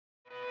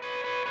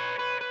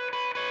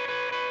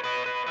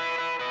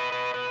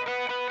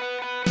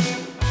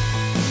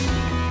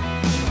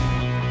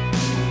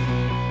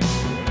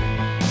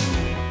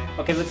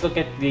Okay, let's look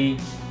at the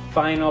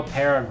final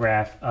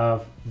paragraph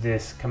of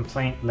this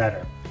complaint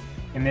letter.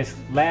 In this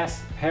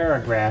last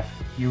paragraph,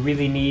 you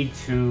really need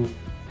to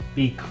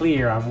be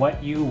clear on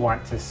what you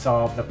want to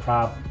solve the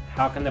problem.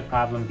 How can the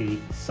problem be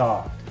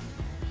solved?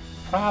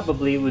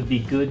 Probably would be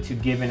good to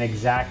give an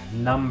exact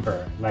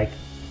number, like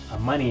a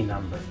money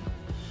number,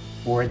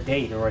 or a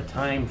date, or a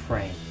time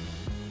frame.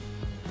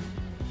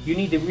 You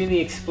need to really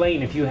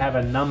explain if you have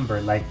a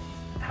number, like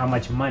how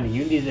much money.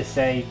 You need to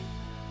say,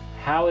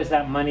 how is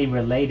that money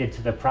related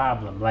to the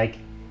problem? Like,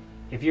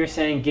 if you're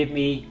saying, give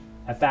me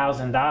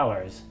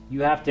 $1,000,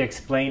 you have to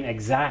explain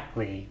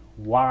exactly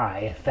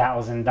why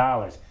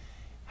 $1,000.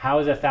 How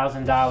is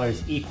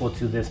 $1,000 equal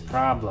to this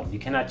problem? You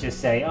cannot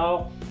just say,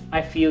 oh,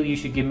 I feel you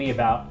should give me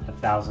about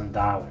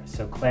 $1,000.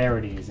 So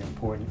clarity is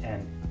important,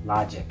 and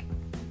logic.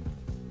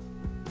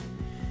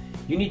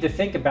 You need to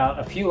think about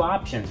a few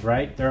options,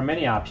 right? There are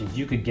many options.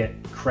 You could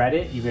get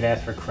credit. You could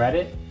ask for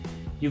credit.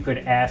 You could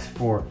ask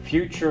for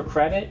future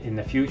credit. In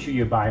the future,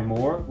 you buy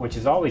more, which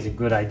is always a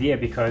good idea,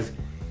 because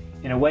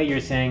in a way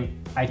you're saying,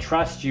 I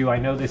trust you. I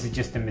know this is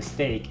just a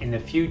mistake. In the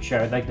future,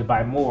 I'd like to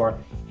buy more.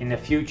 In the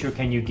future,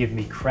 can you give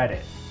me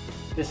credit?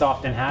 This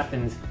often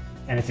happens,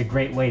 and it's a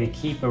great way to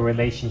keep a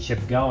relationship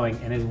going.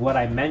 And as what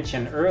I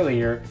mentioned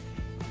earlier,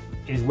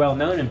 is well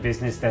known in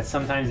business, that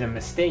sometimes a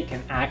mistake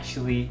can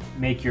actually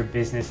make your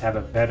business have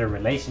a better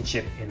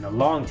relationship in the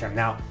long term.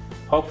 Now,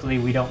 hopefully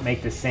we don't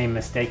make the same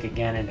mistake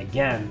again and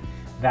again.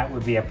 That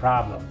would be a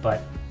problem. But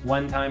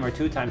one time or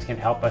two times can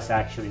help us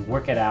actually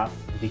work it out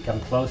and become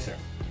closer.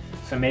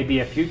 So maybe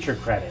a future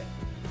credit,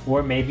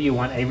 or maybe you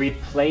want a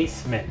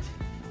replacement,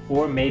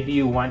 or maybe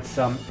you want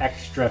some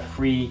extra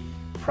free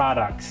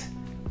products,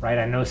 right?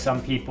 I know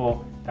some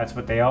people, that's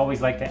what they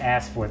always like to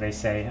ask for. They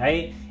say,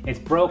 hey, it's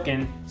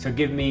broken, so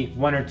give me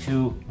one or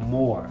two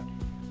more.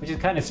 Which is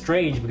kind of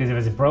strange, because if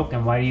it's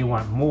broken, why do you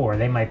want more?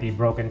 They might be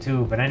broken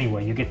too, but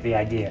anyway, you get the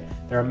idea.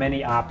 There are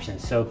many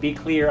options, so be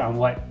clear on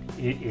what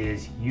it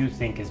is you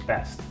think is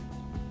best.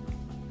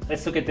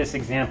 Let's look at this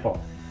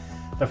example.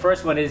 The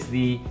first one is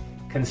the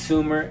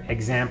consumer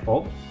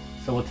example.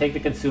 So we'll take the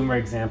consumer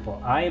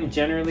example. I am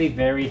generally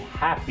very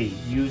happy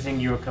using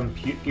your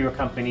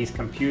company's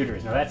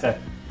computers. Now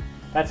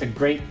that's a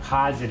great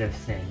positive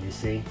thing, you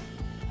see.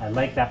 I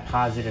like that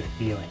positive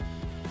feeling.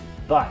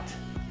 But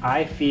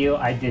I feel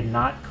I did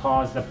not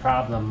cause the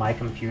problem my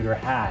computer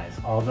has.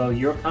 Although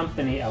your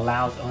company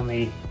allows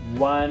only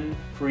one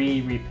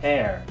free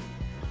repair,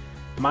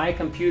 my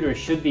computer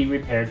should be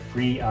repaired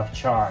free of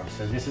charge.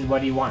 So this is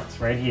what he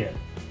wants right here.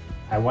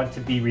 I want to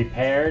be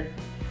repaired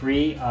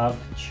free of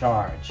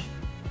charge.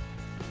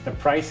 The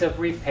price of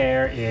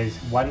repair is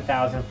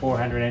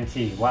 1,400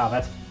 NT. Wow,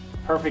 that's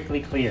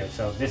perfectly clear.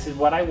 So this is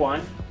what I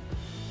want,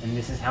 and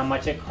this is how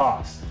much it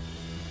costs,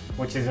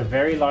 which is a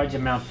very large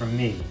amount for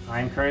me. I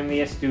am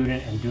currently a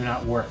student and do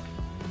not work.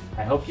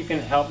 I hope you can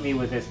help me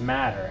with this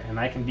matter, and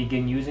I can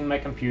begin using my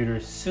computer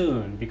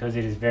soon, because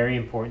it is very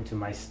important to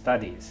my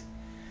studies.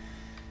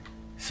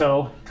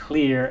 So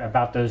clear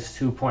about those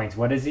 2 points.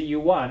 What is it you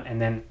want,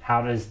 and then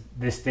how does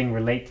this thing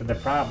relate to the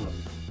problem?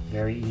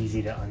 Very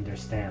easy to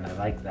understand. I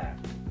like that.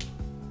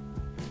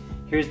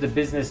 Here's the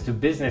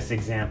business-to-business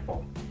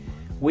example.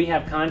 We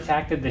have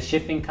contacted the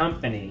shipping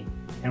company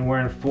and were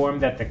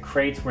informed that the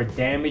crates were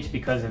damaged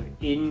because of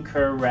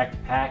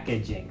incorrect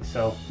packaging.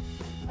 So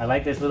I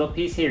like this little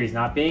piece here. He's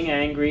not being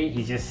angry.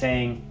 He's just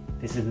saying,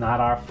 this is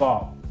not our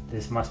fault.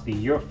 This must be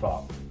your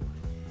fault.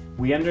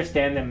 We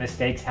understand that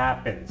mistakes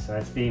happen, so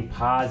that's being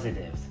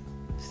positive.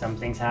 Some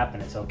things happen,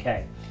 it's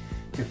okay.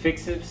 To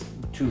fix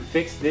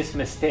this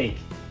mistake,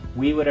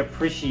 we would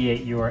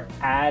appreciate your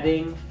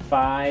adding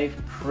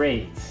 5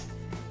 crates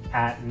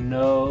at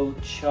no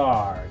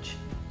charge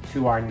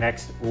to our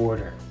next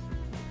order.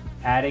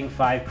 Adding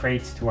 5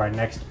 crates to our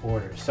next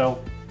order.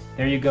 So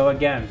there you go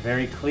again,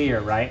 very clear,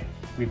 right?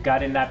 We've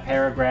got in that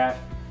paragraph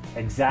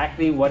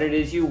exactly what it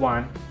is you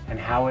want and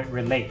how it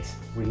relates.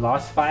 We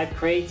lost 5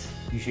 crates,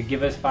 you should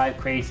give us 5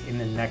 crates in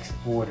the next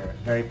order.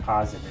 Very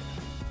positive.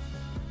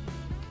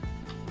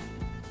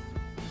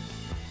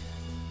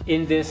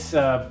 In this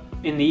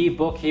in the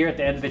ebook here at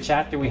the end of the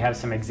chapter, we have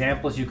some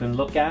examples you can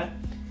look at.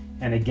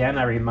 And again,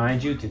 I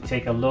remind you to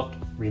take a look.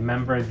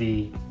 Remember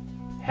the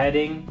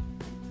heading,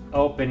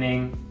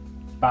 opening,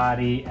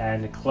 body,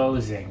 and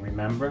closing.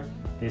 Remember,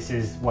 this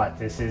is what?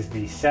 This is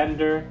the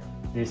sender,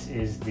 this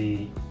is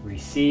the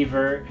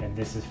receiver, and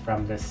this is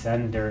from the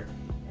sender.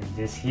 And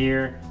this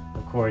here,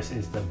 of course,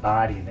 is the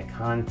body, the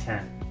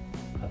content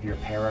of your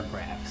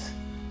paragraphs.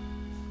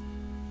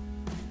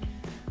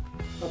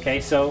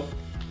 Okay, so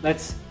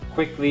let's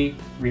quickly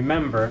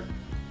remember,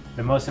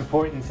 the most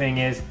important thing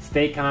is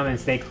stay calm and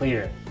stay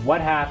clear.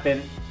 What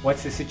happened?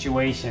 What's the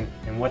situation?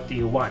 And what do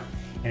you want?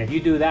 And if you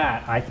do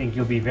that, I think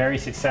you'll be very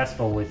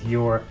successful with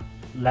your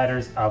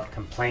letters of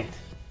complaint.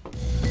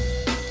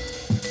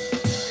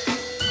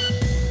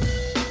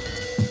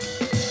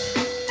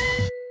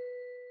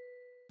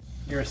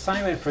 Your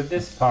assignment for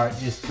this part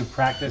is to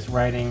practice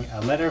writing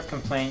a letter of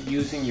complaint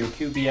using your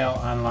QBL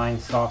online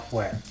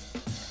software.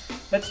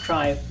 Let's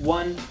try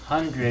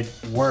 100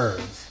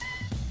 words.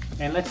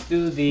 And let's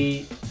do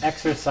the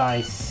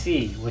exercise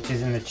C, which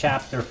is in the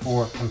chapter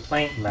for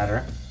complaint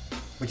letter,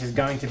 which is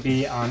going to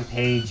be on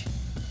page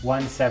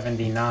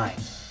 179.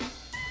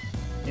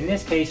 In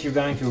this case, you're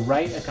going to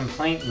write a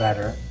complaint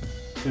letter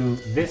to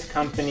this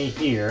company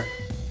here,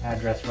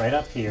 address right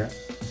up here,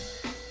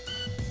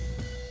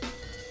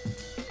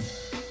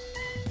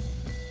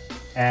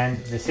 and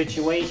the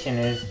situation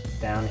is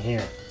down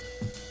here.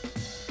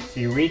 So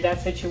you read that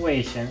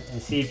situation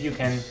and see if you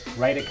can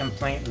write a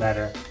complaint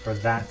letter for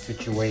that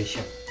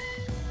situation.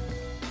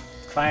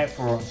 Try it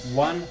for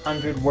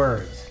 100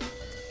 words.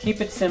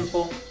 Keep it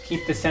simple,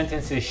 keep the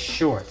sentences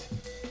short,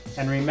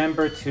 and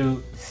remember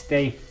to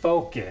stay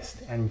focused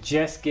and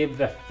just give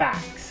the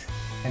facts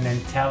and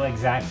then tell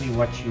exactly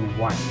what you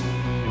want.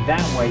 And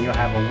that way you'll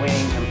have a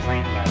winning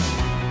complaint letter.